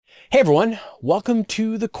Hey everyone, welcome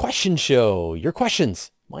to the Question Show. Your questions,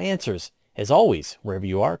 my answers, as always, wherever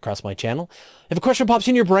you are across my channel. If a question pops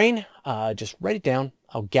in your brain, just write it down.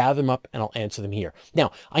 I'll gather them up and I'll answer them here.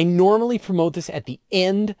 Now, I normally promote this at the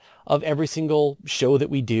end of every single show that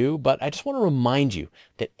we do, but I just want to remind you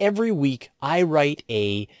that every week I write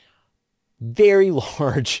a very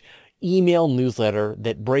large email newsletter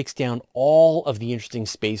that breaks down all of the interesting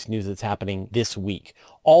space news that's happening this week.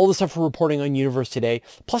 All the stuff we're reporting on Universe Today,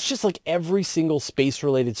 plus just like every single space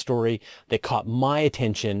related story that caught my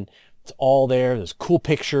attention. It's all there. There's cool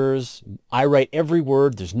pictures. I write every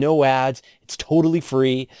word. There's no ads. It's totally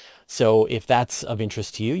free. So if that's of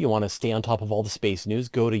interest to you, you want to stay on top of all the space news,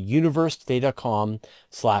 go to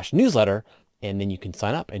universetoday.com/newsletter, and then you can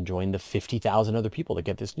sign up and join the 50,000 other people that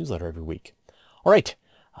get this newsletter every week. All right,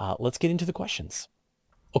 let's get into the questions.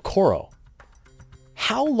 Okoro,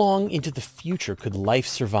 how long into the future could life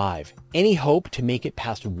survive? Any hope to make it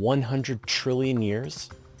past 100 trillion years?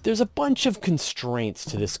 There's a bunch of constraints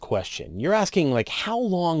to this question. You're asking, like, how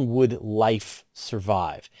long would life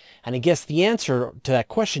survive? And I guess the answer to that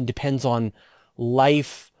question depends on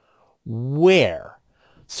life where.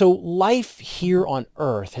 So life here on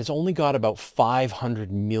Earth has only got about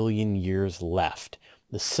 500 million years left.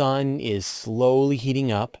 The sun is slowly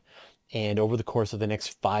heating up, and over the course of the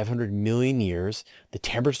next 500 million years, the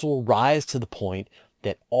temperature will rise to the point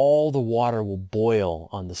that all the water will boil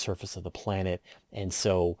on the surface of the planet, and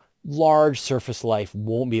so large surface life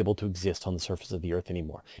won't be able to exist on the surface of the Earth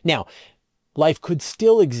anymore. Now, life could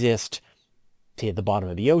still exist, say, at the bottom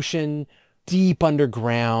of the ocean, deep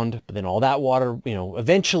underground, but then all that water,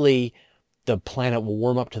 eventually the planet will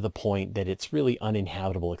warm up to the point that it's really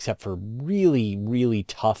uninhabitable except for really, really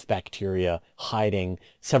tough bacteria hiding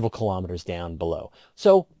several kilometers down below.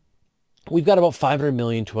 So we've got about 500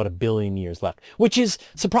 million to about 1 billion years left, which is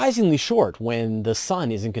surprisingly short when the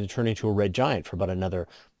sun isn't going to turn into a red giant for about another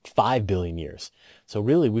 5 billion years. So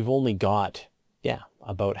really, we've only got,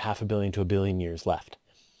 about 500 million to 1 billion years left.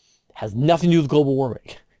 It has nothing to do with global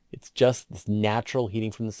warming. It's just this natural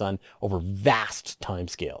heating from the sun over vast time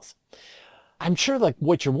scales. I'm sure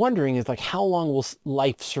what you're wondering is how long will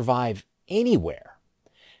life survive anywhere?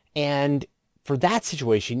 And for that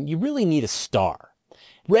situation, you really need a star.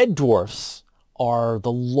 Red dwarfs are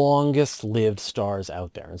the longest lived stars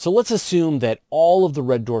out there. And so let's assume that all of the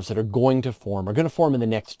red dwarfs that are going to form in the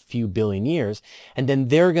next few billion years, and then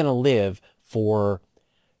they're going to live for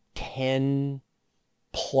 10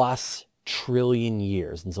 plus trillion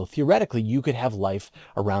years. And so theoretically, you could have life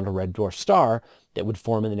around a red dwarf star that would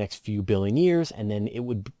form in the next few billion years, and then it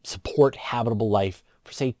would support habitable life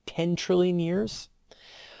for, say, 10 trillion years.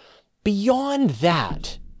 Beyond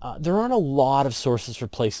that, there aren't a lot of sources for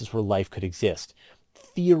places where life could exist.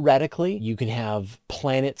 Theoretically, you can have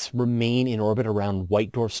planets remain in orbit around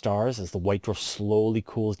white dwarf stars as the white dwarf slowly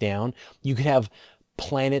cools down. You could have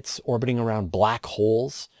planets orbiting around black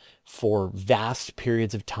holes for vast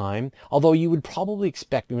periods of time, although you would probably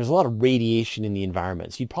expect, there's a lot of radiation in the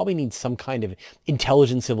environment, so you'd probably need some kind of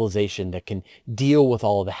intelligent civilization that can deal with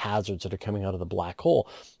all of the hazards that are coming out of the black hole.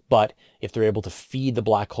 But if they're able to feed the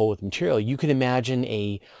black hole with material, you can imagine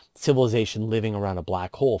a civilization living around a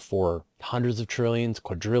black hole for hundreds of trillions,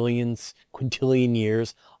 quadrillions, quintillion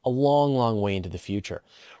years, a long, long way into the future.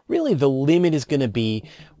 Really, the limit is going to be,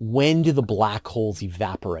 when do the black holes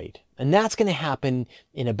evaporate? And that's going to happen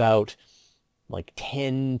in about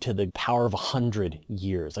 10 to the power of 100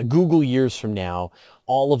 years. A Google years from now,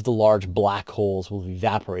 all of the large black holes will have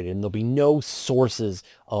evaporated and there'll be no sources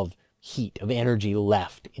of heat, of energy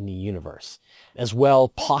left in the universe. As well,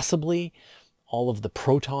 possibly all of the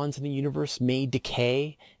protons in the universe may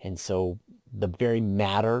decay, and so the very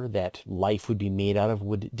matter that life would be made out of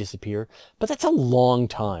would disappear. But that's a long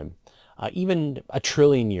time. Even 1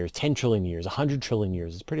 trillion years, 10 trillion years, 100 trillion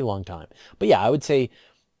years is a pretty long time. But yeah, I would say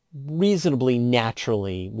reasonably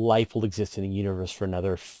naturally, life will exist in the universe for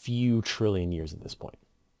another few trillion years at this point.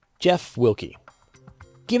 Jeff Wilkie.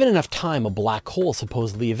 Given enough time, a black hole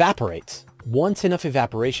supposedly evaporates. Once enough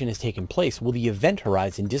evaporation has taken place, will the event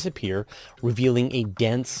horizon disappear, revealing a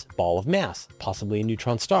dense ball of mass, possibly a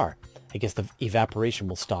neutron star? I guess the evaporation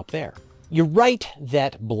will stop there. You're right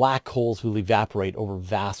that black holes will evaporate over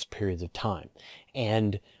vast periods of time.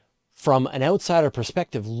 And from an outsider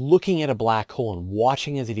perspective, looking at a black hole and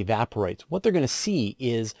watching as it evaporates, what they're going to see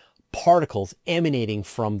is particles emanating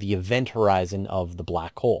from the event horizon of the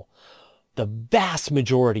black hole. The vast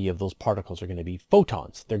majority of those particles are going to be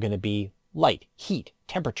photons. They're going to be light, heat,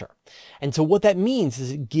 temperature. And so what that means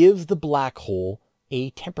is it gives the black hole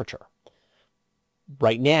a temperature.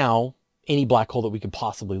 Right now, any black hole that we could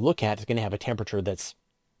possibly look at is going to have a temperature that's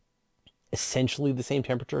essentially the same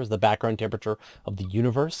temperature as the background temperature of the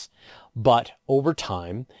universe. But over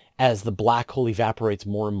time, as the black hole evaporates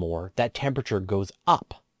more and more, that temperature goes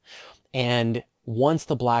up. And once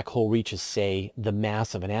the black hole reaches, say, the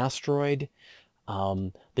mass of an asteroid,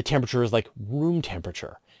 the temperature is like room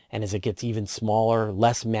temperature. And as it gets even smaller,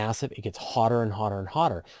 less massive, it gets hotter and hotter and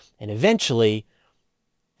hotter. And eventually,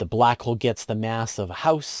 the black hole gets the mass of a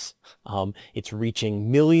house. It's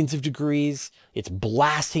reaching millions of degrees. It's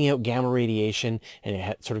blasting out gamma radiation, and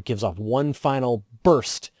it sort of gives off one final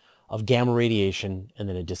burst of gamma radiation, and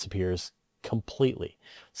then it disappears completely.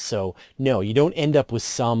 So no, you don't end up with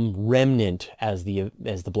some remnant as the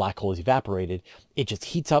black hole is evaporated. It just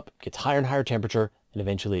heats up, gets higher and higher temperature, and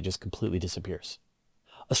eventually it just completely disappears.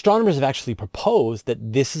 Astronomers have actually proposed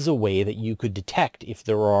that this is a way that you could detect if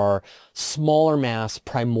there are smaller mass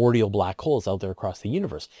primordial black holes out there across the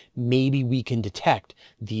universe. Maybe we can detect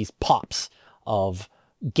these pops of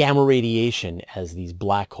gamma radiation as these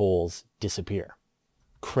black holes disappear.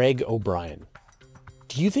 Craig O'Brien: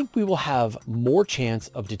 do you think we will have more chance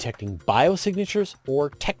of detecting biosignatures or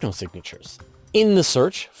technosignatures? In the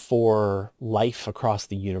search for life across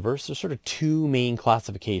the universe, there's sort of two main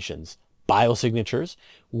classifications. Biosignatures,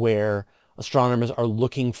 where astronomers are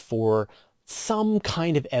looking for some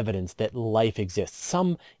kind of evidence that life exists,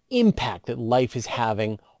 some impact that life is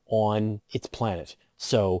having on its planet.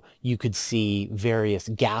 So you could see various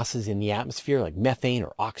gases in the atmosphere like methane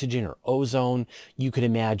or oxygen or ozone. You could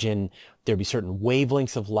imagine there'd be certain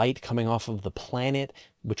wavelengths of light coming off of the planet,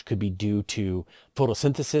 which could be due to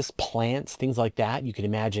photosynthesis, plants, things like that. You could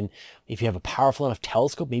imagine if you have a powerful enough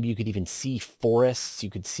telescope, maybe you could even see forests. You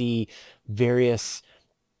could see various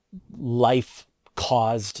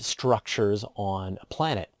life-caused structures on a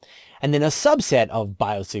planet. And then a subset of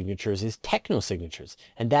biosignatures is technosignatures.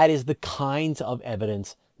 And that is the kinds of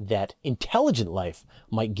evidence that intelligent life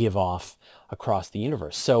might give off across the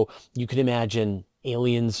universe. So you could imagine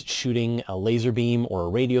aliens shooting a laser beam or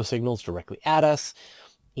radio signals directly at us,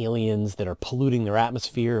 aliens that are polluting their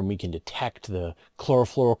atmosphere, and we can detect the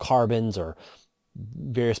chlorofluorocarbons or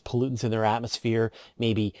various pollutants in their atmosphere.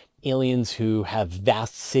 Maybe aliens who have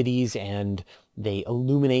vast cities and they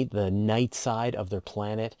illuminate the night side of their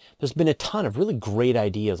planet. There's been a ton of really great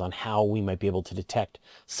ideas on how we might be able to detect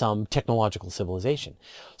some technological civilization.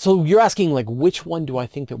 So you're asking, like, which one do I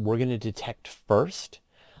think that we're going to detect first?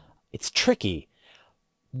 It's tricky.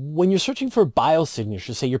 When you're searching for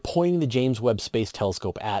biosignatures, say you're pointing the James Webb Space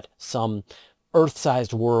Telescope at some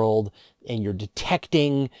Earth-sized world and you're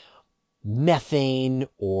detecting methane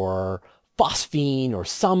or phosphine or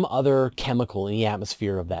some other chemical in the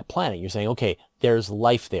atmosphere of that planet. You're saying, okay, there's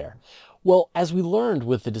life there. Well, as we learned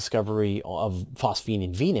with the discovery of phosphine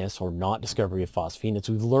in Venus, or not discovery of phosphine, as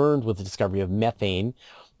we've learned with the discovery of methane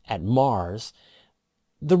at Mars,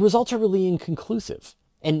 the results are really inconclusive.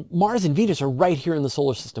 And Mars and Venus are right here in the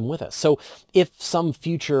solar system with us. So if some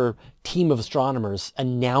future team of astronomers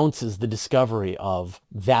announces the discovery of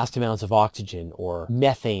vast amounts of oxygen or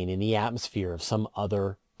methane in the atmosphere of some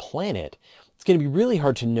other planet, it's going to be really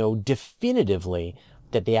hard to know definitively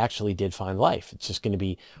that they actually did find life. It's just going to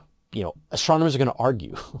be, astronomers are going to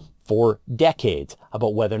argue for decades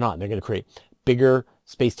about whether or not. And they're going to create bigger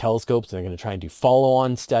space telescopes, and they're going to try and do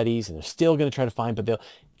follow-on studies, and they're still going to try to find, but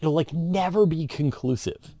it'll never be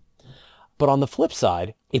conclusive. But on the flip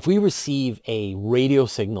side, if we receive a radio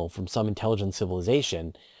signal from some intelligent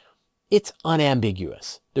civilization, it's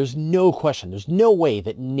unambiguous. There's no question. There's no way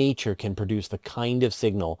that nature can produce the kind of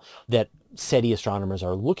signal that SETI astronomers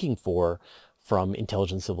are looking for from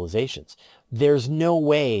intelligent civilizations. There's no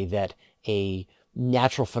way that a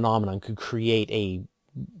natural phenomenon could create a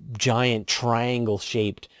giant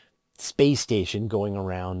triangle-shaped space station going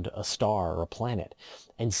around a star or a planet.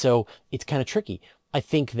 And so it's kind of tricky. I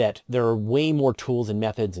think that there are way more tools and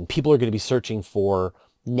methods, and people are going to be searching for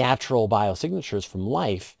natural biosignatures from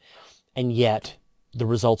life, and yet the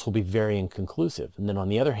results will be very inconclusive. And then on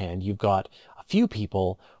the other hand, you've got a few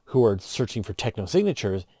people who are searching for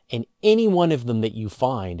technosignatures, and any one of them that you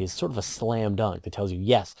find is sort of a slam dunk that tells you,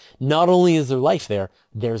 yes, not only is there life there,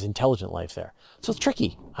 there's intelligent life there. So it's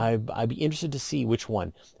tricky. I'd be interested to see which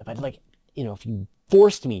one. If you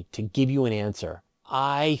forced me to give you an answer,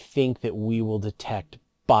 I think that we will detect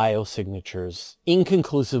biosignatures,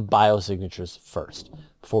 inconclusive biosignatures first,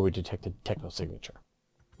 before we detect a technosignature.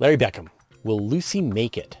 Larry Beckham: will Lucy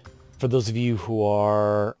make it? For those of you who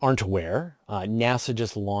aren't aware, NASA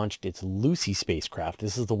just launched its Lucy spacecraft.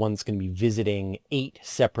 This is the one that's going to be visiting 8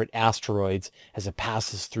 separate asteroids as it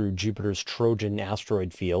passes through Jupiter's Trojan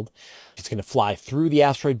asteroid field. It's going to fly through the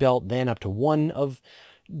asteroid belt, then up to one of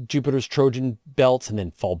Jupiter's Trojan belts and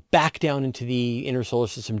then fall back down into the inner solar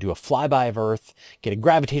system, do a flyby of Earth, get a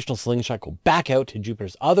gravitational slingshot, go back out to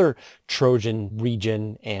Jupiter's other Trojan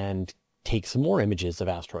region and take some more images of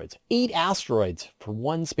asteroids. 8 asteroids for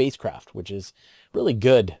one spacecraft, which is really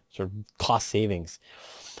good sort of cost savings.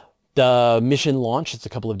 The mission launched just a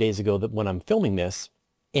couple of days ago when I'm filming this.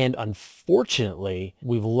 And unfortunately,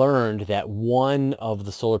 we've learned that one of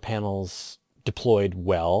the solar panels deployed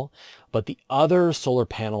well, but the other solar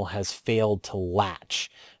panel has failed to latch.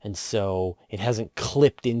 And so it hasn't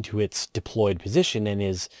clipped into its deployed position and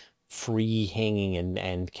is free hanging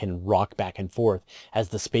and can rock back and forth as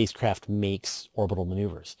the spacecraft makes orbital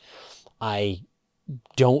maneuvers. I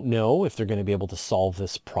don't know if they're going to be able to solve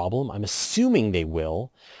this problem. I'm assuming they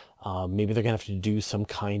will. Maybe they're going to have to do some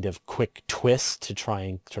kind of quick twist to try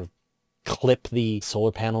and sort of clip the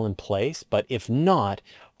solar panel in place. But if not,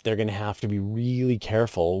 they're going to have to be really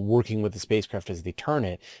careful working with the spacecraft as they turn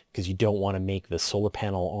it, because you don't want to make the solar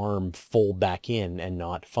panel arm fold back in and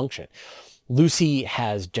not function. Lucy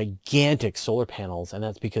has gigantic solar panels, and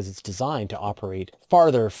that's because it's designed to operate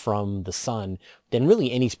farther from the sun than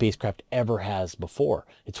really any spacecraft ever has before.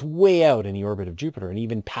 It's way out in the orbit of Jupiter and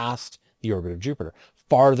even past the orbit of Jupiter,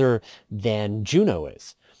 farther than Juno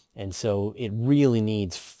is. And so it really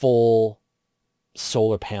needs full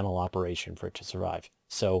solar panel operation for it to survive.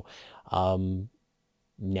 So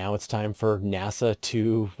now it's time for all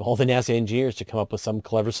the NASA engineers to come up with some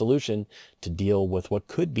clever solution to deal with what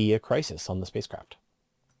could be a crisis on the spacecraft.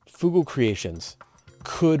 Fugal Creations.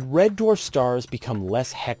 Could red dwarf stars become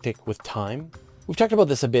less hectic with time? We've talked about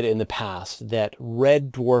this a bit in the past, that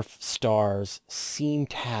red dwarf stars seem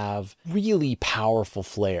to have really powerful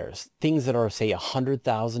flares, things that are, say,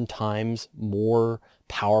 100,000 times more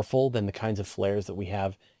powerful than the kinds of flares that we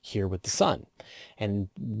have here with the sun. And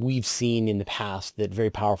we've seen in the past that very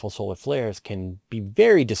powerful solar flares can be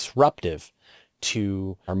very disruptive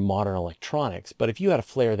to our modern electronics. But if you had a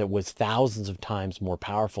flare that was thousands of times more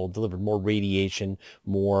powerful, delivered more radiation,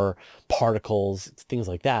 more particles, things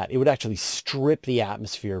like that, it would actually strip the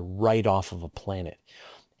atmosphere right off of a planet.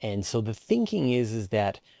 And so the thinking is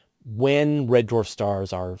that when red dwarf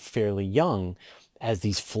stars are fairly young, as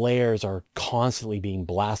these flares are constantly being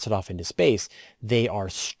blasted off into space, they are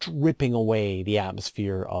stripping away the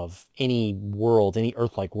atmosphere of any world, any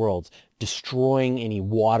Earth-like worlds, destroying any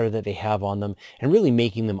water that they have on them, and really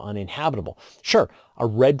making them uninhabitable. Sure, a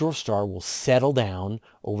red dwarf star will settle down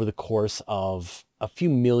over the course of a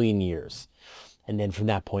few million years. And then from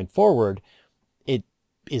that point forward, it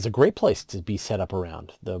is a great place to be set up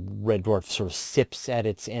around. The red dwarf sort of sips at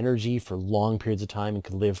its energy for long periods of time and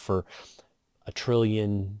can live for 1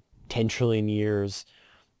 trillion, 10 trillion years.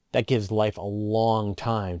 That gives life a long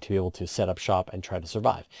time to be able to set up shop and try to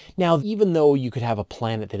survive. Now, even though you could have a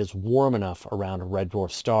planet that is warm enough around a red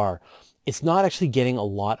dwarf star, it's not actually getting a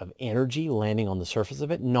lot of energy landing on the surface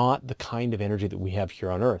of it, not the kind of energy that we have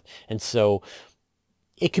here on Earth. And so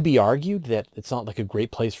it could be argued that it's not like a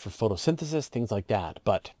great place for photosynthesis, things like that.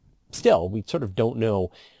 But still, we sort of don't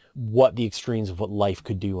know what the extremes of what life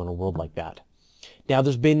could do on a world like that. Now,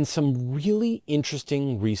 there's been some really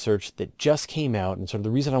interesting research that just came out, and sort of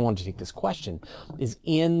the reason I wanted to take this question is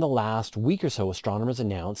in the last week or so, astronomers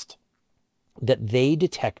announced that they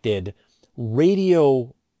detected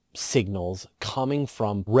radio signals coming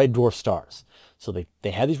from red dwarf stars. So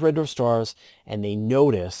they had these red dwarf stars, and they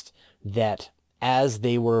noticed that as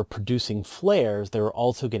they were producing flares, they were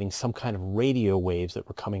also getting some kind of radio waves that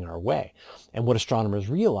were coming our way. And what astronomers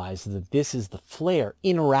realized is that this is the flare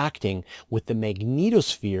interacting with the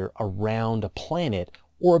magnetosphere around a planet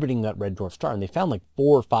orbiting that red dwarf star. And they found like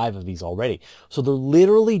 4 or 5 of these already. So they're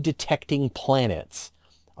literally detecting planets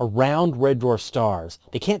around red dwarf stars.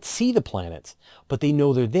 They can't see the planets, but they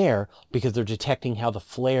know they're there because they're detecting how the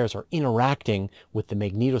flares are interacting with the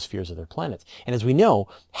magnetospheres of their planets. And as we know,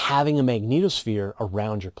 having a magnetosphere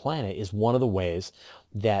around your planet is one of the ways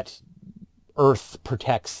that Earth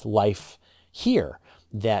protects life here.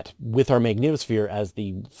 That with our magnetosphere, as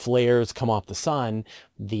the flares come off the sun,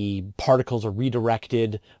 the particles are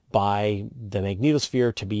redirected by the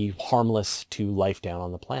magnetosphere to be harmless to life down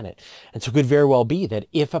on the planet. And so it could very well be that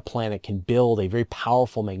if a planet can build a very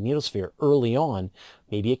powerful magnetosphere early on,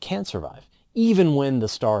 maybe it can survive, even when the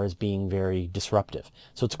star is being very disruptive.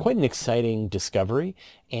 So it's quite an exciting discovery.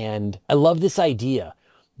 And I love this idea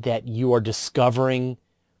that you are discovering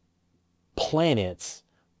planets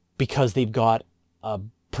because they've got a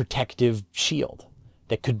protective shield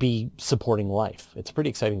that could be supporting life. It's a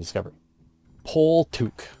pretty exciting discovery. Pol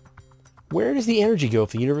Took. Where does the energy go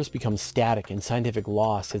if the universe becomes static and scientific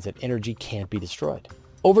law says that energy can't be destroyed?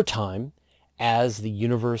 Over time, as the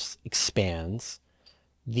universe expands,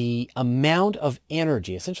 the amount of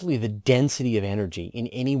energy, essentially the density of energy in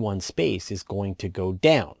any one space, is going to go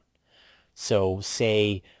down. So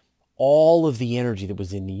say all of the energy that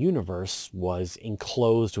was in the universe was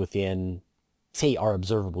enclosed within, say, our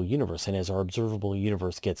observable universe. And as our observable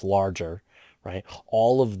universe gets larger, right,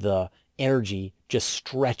 all of the energy just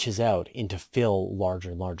stretches out into fill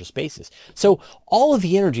larger and larger spaces. So all of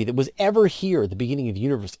the energy that was ever here at the beginning of the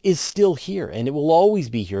universe is still here, and it will always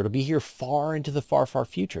be here. It'll be here far into the far, far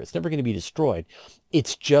future. It's never going to be destroyed.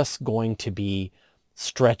 It's just going to be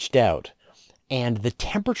stretched out. And the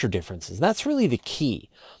temperature differences, that's really the key,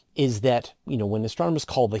 is that, when astronomers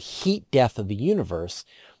call the heat death of the universe,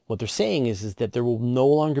 what they're saying is that there will no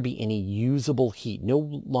longer be any usable heat, no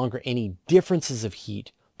longer any differences of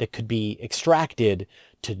heat that could be extracted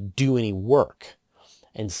to do any work.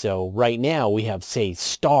 And so right now we have, say,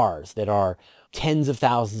 stars that are tens of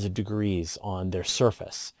thousands of degrees on their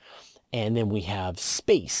surface. And then we have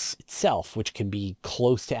space itself, which can be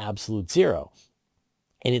close to absolute zero.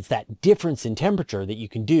 And it's that difference in temperature that you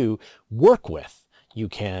can do work with. You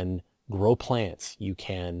can grow plants, you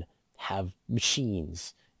can have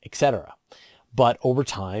machines, etc. But over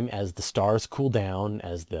time, as the stars cool down,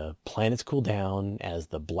 as the planets cool down, as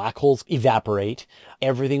the black holes evaporate,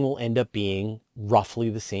 everything will end up being roughly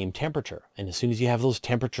the same temperature. And as soon as you have those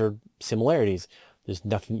temperature similarities, there's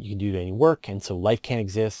nothing you can do to any work. And so life can't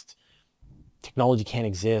exist, technology can't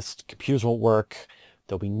exist, computers won't work,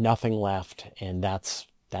 there'll be nothing left. And that's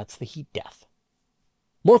the heat death.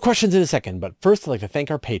 More questions in a second, but first I'd like to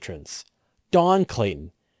thank our patrons, Don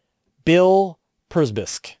Clayton, Bill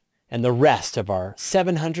Persbisk, and the rest of our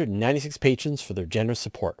 796 patrons for their generous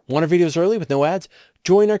support. Want our videos early with no ads?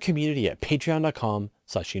 Join our community at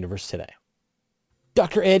patreon.com/universetoday.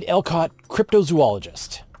 Dr. Ed Elcott,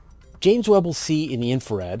 cryptozoologist. James Webb will see in the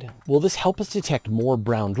infrared. Will this help us detect more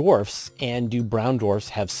brown dwarfs? And do brown dwarfs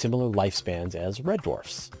have similar lifespans as red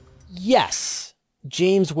dwarfs? Yes,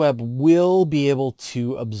 James Webb will be able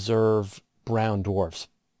to observe brown dwarfs,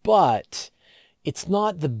 but it's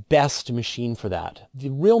not the best machine for that. The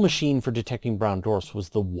real machine for detecting brown dwarfs was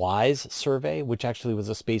the WISE survey, which actually was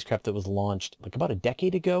a spacecraft that was launched like about a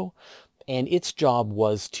decade ago. And its job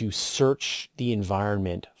was to search the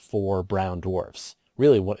environment for brown dwarfs,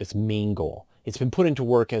 really what its main goal. It's been put into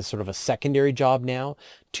work as sort of a secondary job now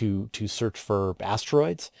to search for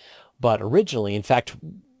asteroids. But originally, in fact,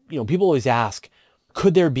 people always ask,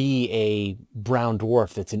 could there be a brown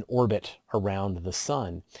dwarf that's in orbit around the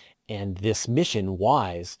sun? And this mission,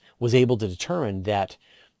 WISE, was able to determine that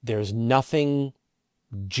there's nothing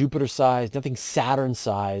Jupiter-sized, nothing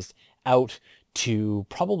Saturn-sized out to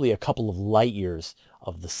probably a couple of light years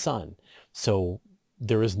of the sun. So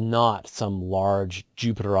there is not some large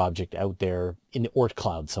Jupiter object out there in the Oort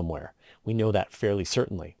cloud somewhere. We know that fairly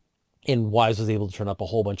certainly. And WISE was able to turn up a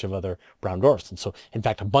whole bunch of other brown dwarfs. And so, in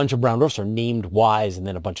fact, a bunch of brown dwarfs are named WISE and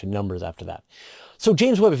then a bunch of numbers after that. So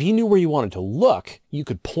James Webb, if you knew where you wanted to look, you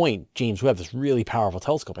could point James Webb, this really powerful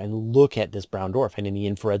telescope, and look at this brown dwarf. And in the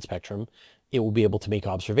infrared spectrum, it will be able to make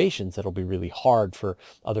observations that'll be really hard for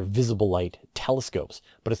other visible light telescopes.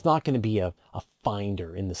 But it's not going to be a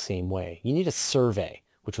finder in the same way. You need a survey,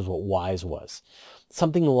 which was what WISE was.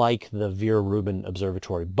 Something like the Vera Rubin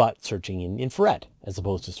Observatory, but searching in infrared as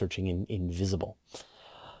opposed to searching in visible.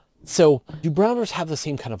 So do brown dwarfs have the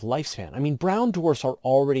same kind of lifespan? I mean, brown dwarfs are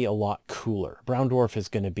already a lot cooler. Brown dwarf is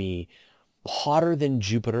going to be hotter than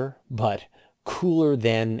Jupiter, but cooler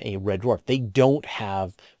than a red dwarf. They don't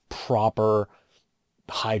have proper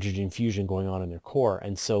hydrogen fusion going on in their core.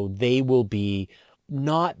 And so they will be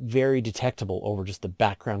not very detectable over just the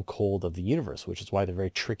background cold of the universe, which is why they're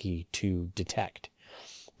very tricky to detect.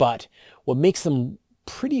 But what makes them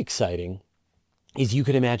pretty exciting is you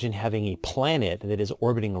could imagine having a planet that is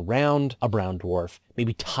orbiting around a brown dwarf,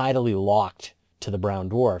 maybe tidally locked to the brown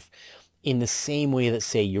dwarf, in the same way that,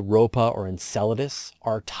 say, Europa or Enceladus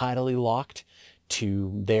are tidally locked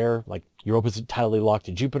to their, like Europa is tidally locked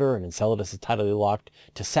to Jupiter and Enceladus is tidally locked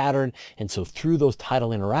to Saturn. And so through those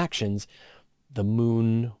tidal interactions, the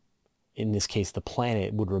moon, in this case the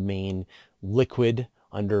planet, would remain liquid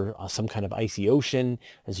under some kind of icy ocean.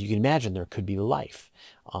 As you can imagine, there could be life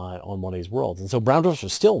on one of these worlds. And so brown dwarfs are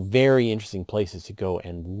still very interesting places to go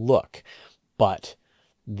and look, but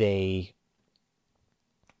they're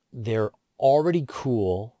already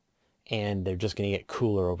cool and they're just going to get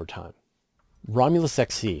cooler over time. Romulus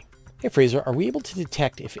XC. Hey Fraser, are we able to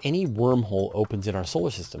detect if any wormhole opens in our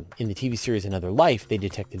solar system? In the TV series Another Life, they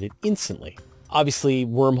detected it instantly. Obviously,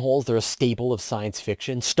 wormholes, they're a staple of science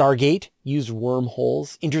fiction. Stargate used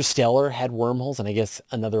wormholes. Interstellar had wormholes, and I guess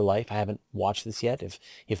Another Life, I haven't watched this yet,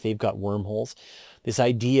 if they've got wormholes. This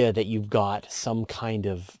idea that you've got some kind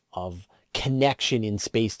of connection in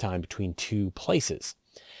space-time between two places.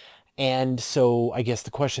 And so I guess the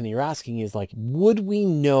question that you're asking is like, would we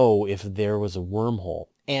know if there was a wormhole?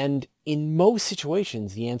 And in most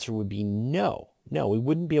situations, the answer would be no. No, we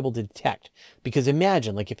wouldn't be able to detect. Because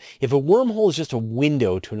imagine, like if a wormhole is just a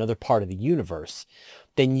window to another part of the universe,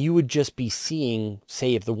 then you would just be seeing,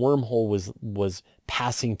 say, if the wormhole was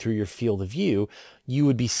passing through your field of view, you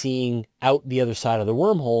would be seeing out the other side of the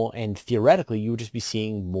wormhole, and theoretically, you would just be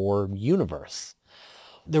seeing more universe.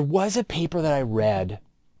 There was a paper that I read,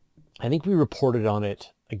 I think we reported on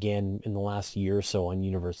it again in the last year or so on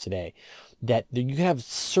Universe Today, that you can have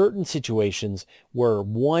certain situations where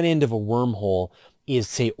one end of a wormhole is,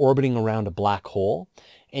 say, orbiting around a black hole.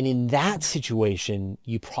 And in that situation,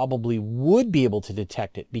 you probably would be able to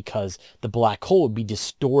detect it because the black hole would be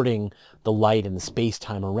distorting the light and the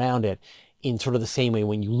space-time around it in sort of the same way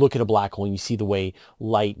when you look at a black hole and you see the way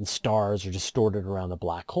light and stars are distorted around the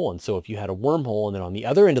black hole. And so if you had a wormhole and then on the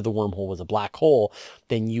other end of the wormhole was a black hole,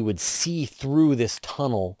 then you would see through this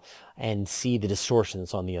tunnel and see the distortion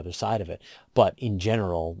that's on the other side of it. But in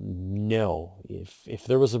general, no. If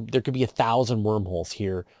there could be 1,000 wormholes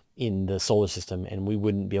here in the solar system and we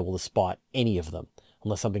wouldn't be able to spot any of them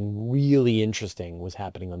unless something really interesting was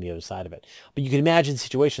happening on the other side of it. But you can imagine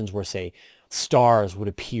situations where, say, stars would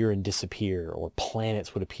appear and disappear, or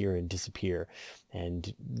planets would appear and disappear.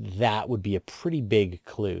 And that would be a pretty big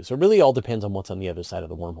clue. So it really all depends on what's on the other side of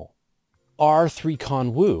the wormhole. R3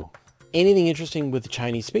 Conwu. Anything interesting with the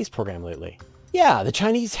Chinese space program lately? Yeah, the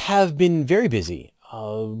Chinese have been very busy.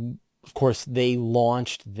 Of course, they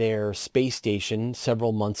launched their space station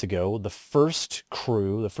several months ago. The first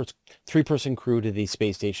 3-person crew to the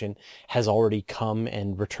space station has already come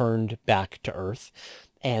and returned back to Earth.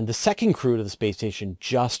 And the second crew to the space station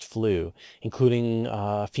just flew, including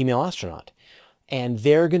a female astronaut. And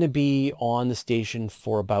they're going to be on the station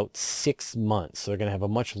for about 6 months. So they're going to have a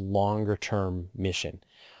much longer term mission.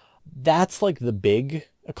 That's like the big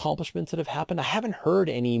accomplishments that have happened. I haven't heard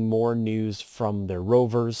any more news from their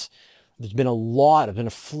rovers. There's been a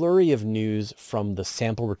flurry of news from the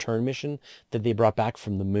sample return mission that they brought back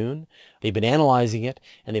from the moon. They've been analyzing it,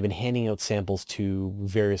 and they've been handing out samples to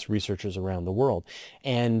various researchers around the world.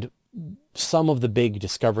 And some of the big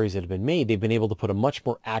discoveries that have been made, they've been able to put a much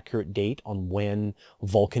more accurate date on when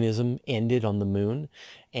volcanism ended on the moon.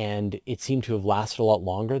 And it seemed to have lasted a lot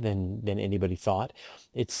longer than anybody thought.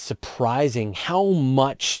 It's surprising how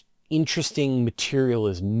much interesting material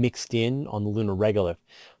is mixed in on the lunar regolith.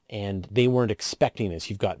 And they weren't expecting this.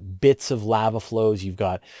 You've got bits of lava flows, you've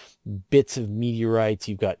got bits of meteorites,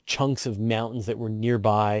 you've got chunks of mountains that were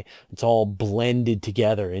nearby. It's all blended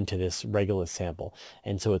together into this regolith sample.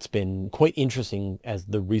 And so it's been quite interesting as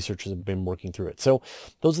the researchers have been working through it. So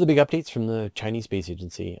those are the big updates from the Chinese Space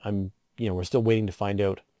Agency. We're still waiting to find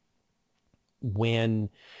out when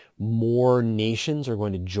more nations are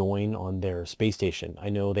going to join on their space station. I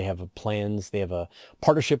know they have plans. They have a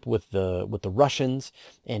partnership with the Russians,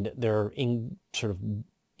 and they're sort of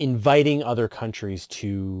inviting other countries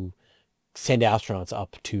to send astronauts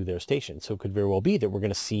up to their station. So it could very well be that we're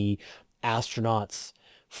going to see astronauts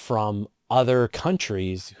from other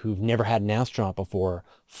countries who've never had an astronaut before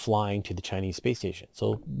flying to the Chinese space station.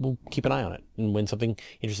 So we'll keep an eye on it. And when something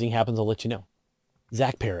interesting happens, I'll let you know.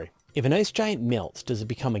 Zach Perry. If an ice giant melts, does it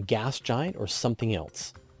become a gas giant or something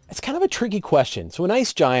else? It's kind of a tricky question. So an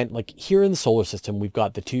ice giant, like here in the solar system, we've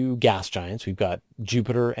got the 2 gas giants. We've got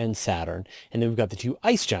Jupiter and Saturn. And then we've got the 2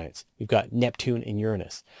 ice giants. We've got Neptune and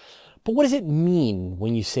Uranus. But what does it mean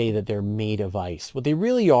when you say that they're made of ice? What they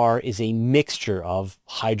really are is a mixture of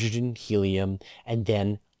hydrogen, helium, and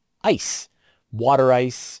then ice. Water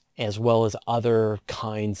ice, as well as other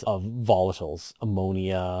kinds of volatiles,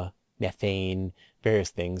 ammonia, methane,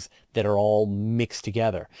 various things that are all mixed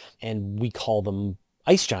together. And we call them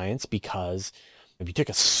ice giants because if you took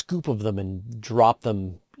a scoop of them and dropped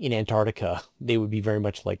them in Antarctica, they would be very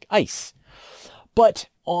much like ice. But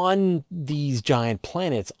on these giant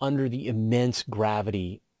planets, under the immense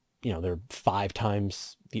gravity, they're 5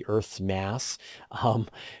 times the Earth's mass,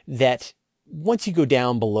 that once you go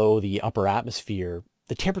down below the upper atmosphere,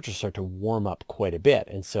 the temperatures start to warm up quite a bit.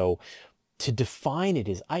 And so to define it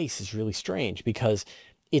as ice is really strange because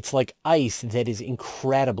it's like ice that is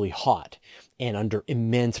incredibly hot and under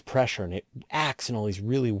immense pressure, and it acts in all these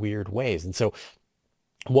really weird ways. And so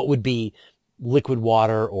what would be liquid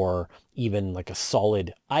water or even like a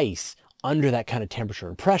solid ice under that kind of temperature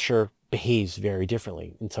and pressure behaves very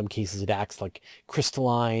differently. In some cases, it acts like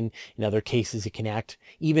crystalline. In other cases, it can act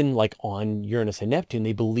even like on Uranus and Neptune.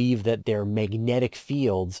 They believe that their magnetic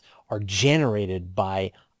fields are generated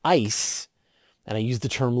by ice, and I use the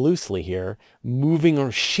term loosely here, moving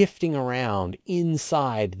or shifting around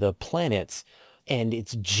inside the planets, and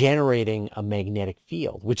it's generating a magnetic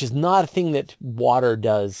field, which is not a thing that water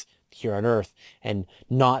does here on Earth, and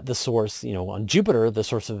not the source. On Jupiter, the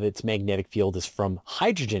source of its magnetic field is from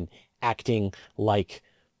hydrogen acting like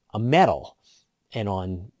a metal. And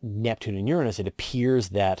on Neptune and Uranus, it appears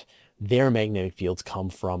that their magnetic fields come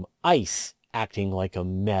from ice acting like a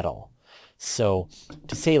metal. So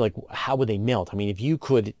to say, like, how would they melt? I mean, if you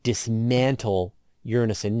could dismantle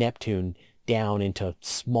Uranus and Neptune down into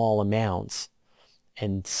small amounts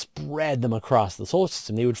and spread them across the solar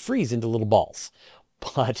system, they would freeze into little balls.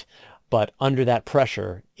 But under that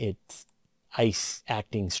pressure, it's ice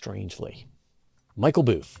acting strangely. Michael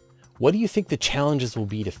Booth, what do you think the challenges will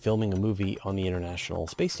be to filming a movie on the International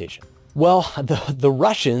Space Station? Well, the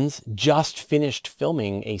Russians just finished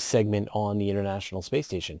filming a segment on the International Space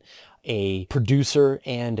Station. A producer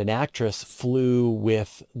and an actress flew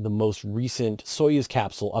with the most recent Soyuz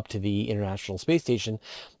capsule up to the International Space Station,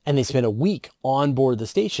 and they spent a week on board the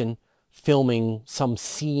station filming some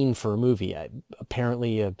scene for a movie.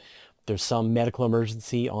 Apparently, there's some medical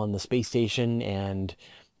emergency on the space station, and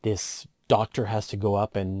this doctor has to go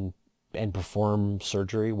up and perform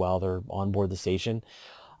surgery while they're on board the station.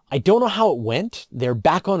 I don't know how it went. They're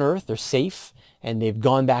back on Earth, they're safe, and they've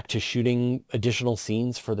gone back to shooting additional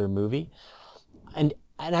scenes for their movie. And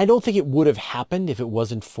I don't think it would have happened if it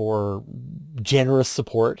wasn't for generous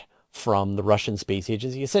support from the Russian Space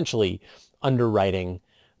Agency, essentially underwriting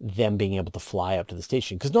them being able to fly up to the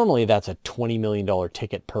station. Because normally that's a $20 million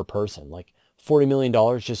ticket per person. Like $40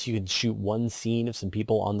 million just so you can shoot one scene of some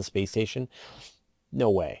people on the space station. No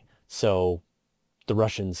way. So the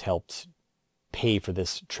Russians helped pay for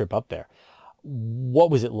this trip up there. What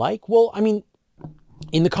was it like? Well, I mean,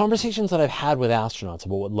 in the conversations that I've had with astronauts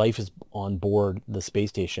about what life is on board the space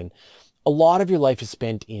station, a lot of your life is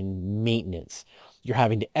spent in maintenance. You're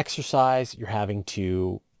having to exercise, you're having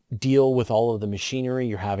to deal with all of the machinery,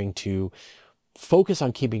 you're having to focus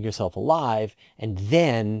on keeping yourself alive, and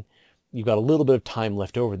then you've got a little bit of time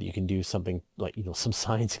left over that you can do something like, some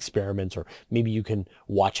science experiments, or maybe you can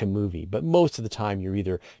watch a movie. But most of the time you're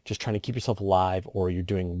either just trying to keep yourself alive or you're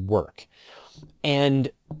doing work.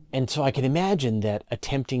 And so I can imagine that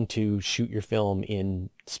attempting to shoot your film in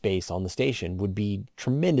space on the station would be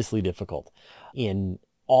tremendously difficult in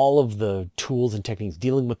all of the tools and techniques,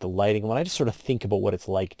 dealing with the lighting. When I just sort of think about what it's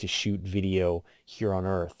like to shoot video here on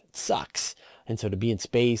Earth, it sucks. And so to be in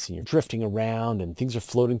space and you're drifting around and things are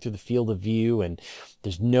floating through the field of view and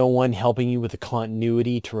there's no one helping you with the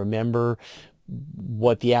continuity to remember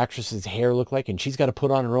what the actress's hair looked like, and she's got to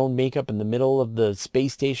put on her own makeup in the middle of the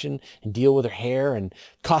space station and deal with her hair and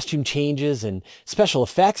costume changes and special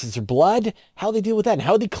effects. Is there blood? How they deal with that and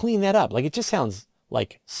how they clean that up? Like, it just sounds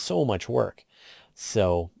like so much work.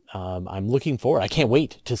 So I'm looking forward. I can't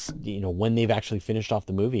wait to, when they've actually finished off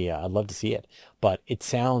the movie. I'd love to see it, but it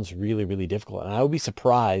sounds really, really difficult. And I would be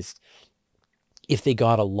surprised if they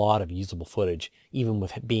got a lot of usable footage, even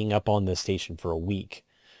with being up on the station for a week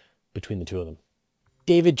between the two of them.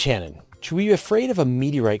 David Channon, should we be afraid of a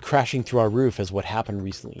meteorite crashing through our roof as what happened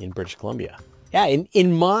recently in British Columbia? Yeah,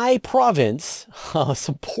 in my province,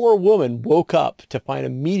 some poor woman woke up to find a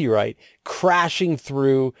meteorite crashing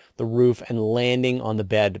through the roof and landing on the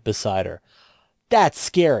bed beside her. That's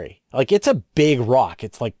scary. Like, it's a big rock.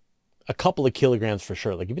 It's like a couple of kilograms for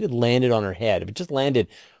sure. Like, if it had landed on her head, if it just landed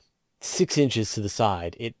 6 inches to the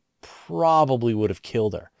side, it probably would have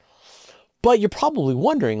killed her. But you're probably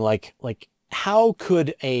wondering, like how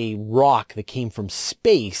could a rock that came from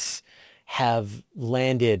space have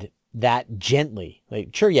landed that gently?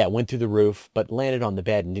 Like, sure, yeah, it went through the roof, but landed on the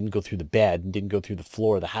bed and didn't go through the bed and didn't go through the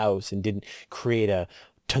floor of the house and didn't create a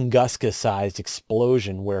Tunguska-sized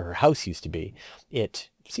explosion where her house used to be. It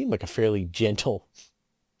seemed like a fairly gentle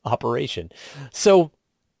operation. So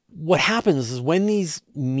what happens is when these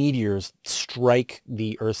meteors strike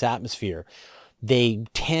the Earth's atmosphere, they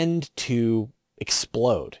tend to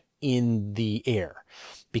explode in the air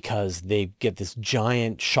because they get this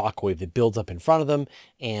giant shockwave that builds up in front of them,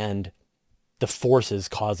 and the forces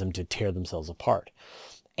cause them to tear themselves apart.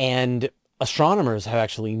 And astronomers have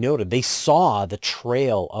actually noted, they saw the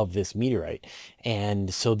trail of this meteorite.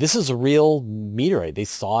 And so this is a real meteorite. They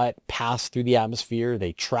saw it pass through the atmosphere.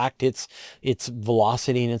 They tracked its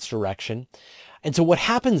velocity and its direction. And so what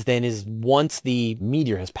happens then is once the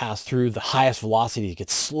meteor has passed through the highest velocity, it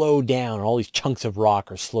gets slowed down, and all these chunks of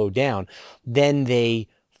rock are slowed down, then they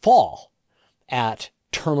fall at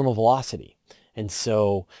terminal velocity. And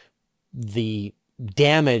so the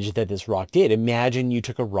damage that this rock did, imagine you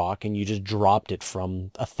took a rock and you just dropped it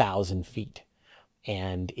from 1,000 feet,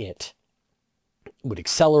 and it would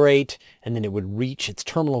accelerate, and then it would reach its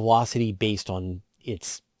terminal velocity based on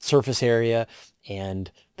its surface area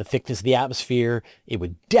and the thickness of the atmosphere. It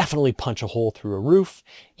would definitely punch a hole through a roof,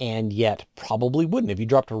 and yet probably wouldn't. If you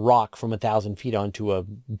dropped a rock from 1,000 feet onto a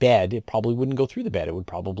bed, it probably wouldn't go through the bed. It would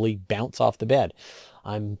probably bounce off the bed.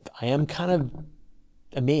 I am kind of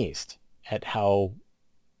amazed at how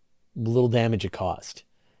little damage it caused,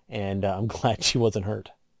 and I'm glad she wasn't hurt.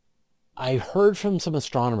 I heard from some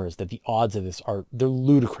astronomers that the odds of this they're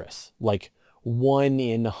ludicrous, like 1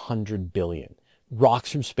 in 100 billion.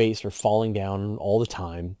 Rocks from space are falling down all the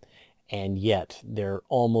time, and yet they're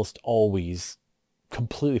almost always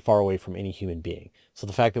completely far away from any human being. So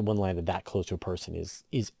the fact that one landed that close to a person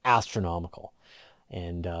is astronomical,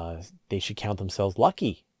 and they should count themselves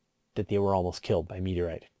lucky that they were almost killed by a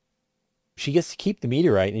meteorite. She gets to keep the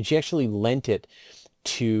meteorite, and she actually lent it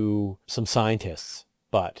to some scientists,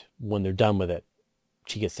 but when they're done with it,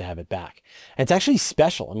 she gets to have it back. And it's actually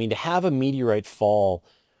special. I mean, to have a meteorite fall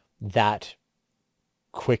that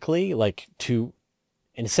quickly, and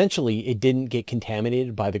essentially it didn't get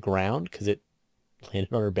contaminated by the ground because it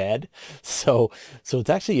landed on her bed. So it's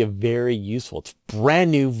actually a very useful, it's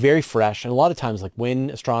brand new, very fresh. And a lot of times, like when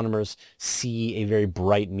astronomers see a very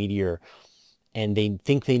bright meteor and they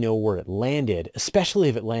think they know where it landed, especially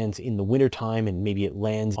if it lands in the wintertime and maybe it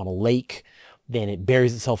lands on a lake, then it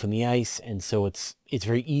buries itself in the ice. And so it's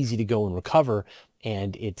very easy to go and recover.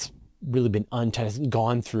 And it's really been untested,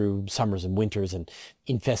 gone through summers and winters and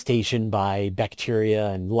infestation by bacteria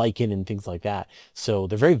and lichen and things like that. So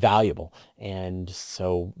they're very valuable. And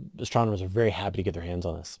so astronomers are very happy to get their hands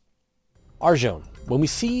on this. Arjun, when we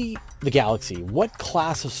see the galaxy, what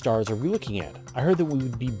class of stars are we looking at? I heard that we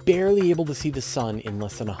would be barely able to see the sun in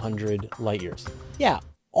less than 100 light years. Yeah,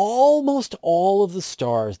 almost all of the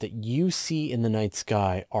stars that you see in the night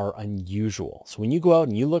sky are unusual. So when you go out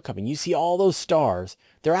and you look up and you see all those stars,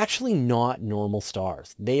 they're actually not normal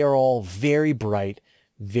stars. They are all very bright,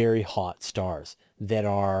 very hot stars that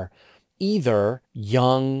are either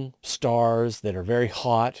young stars that are very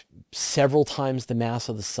hot, several times the mass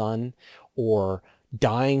of the sun, or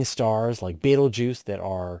dying stars like Betelgeuse that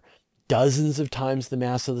are dozens of times the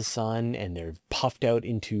mass of the sun, and they're puffed out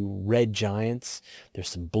into red giants. There's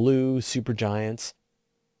some blue supergiants.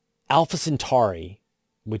 Alpha Centauri,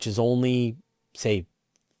 which is only, say,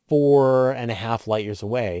 4.5 light years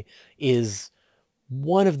away, is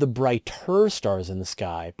one of the brighter stars in the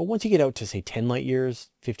sky. But once you get out to, say, 10 light years,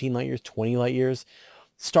 15 light years, 20 light years,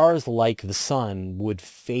 stars like the sun would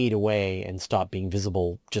fade away and stop being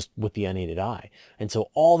visible just with the unaided eye. And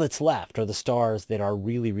so all that's left are the stars that are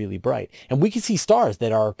really, really bright. And we can see stars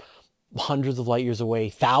that are hundreds of light years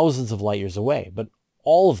away, thousands of light years away, but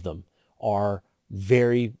all of them are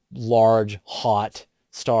very large, hot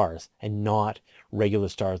stars, and not regular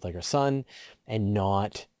stars like our sun, and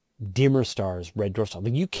not dimmer stars, red dwarf stars.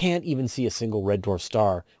 Like, you can't even see a single red dwarf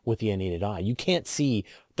star with the unaided eye. You can't see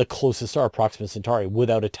the closest star, Proxima Centauri,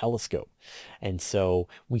 without a telescope. And so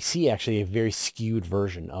we see actually a very skewed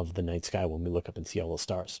version of the night sky when we look up and see all those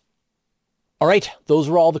stars. All right, those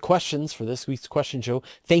were all the questions for this week's question show.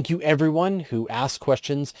 Thank you everyone who asked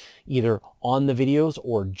questions either on the videos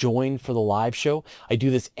or joined for the live show. I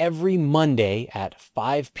do this every Monday at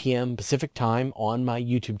 5 p.m. Pacific time on my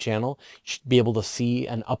YouTube channel. You should be able to see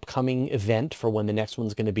an upcoming event for when the next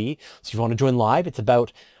one's going to be. So if you want to join live, it's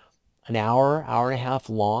about an hour, hour and a half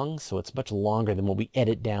long. So it's much longer than what we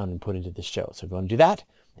edit down and put into the show. So if you want to do that,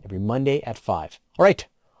 every Monday at 5. All right,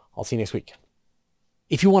 I'll see you next week.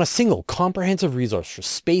 If you want a single comprehensive resource for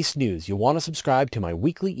space news, you'll want to subscribe to my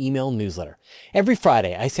weekly email newsletter. Every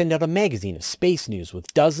Friday, I send out a magazine of space news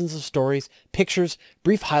with dozens of stories, pictures,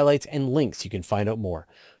 brief highlights, and links you can find out more.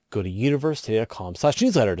 Go to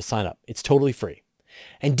universetoday.com/newsletter to sign up. It's totally free.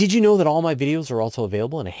 And did you know that all my videos are also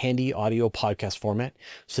available in a handy audio podcast format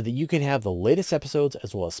so that you can have the latest episodes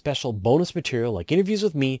as well as special bonus material like interviews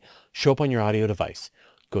with me show up on your audio device?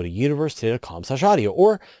 Go to universetoday.com/audio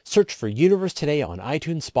or search for Universe Today on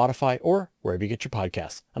iTunes, Spotify, or wherever you get your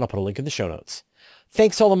podcasts. And I'll put a link in the show notes.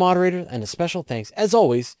 Thanks to all the moderators, and a special thanks, as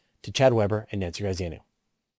always, to Chad Weber and Nancy Graziano.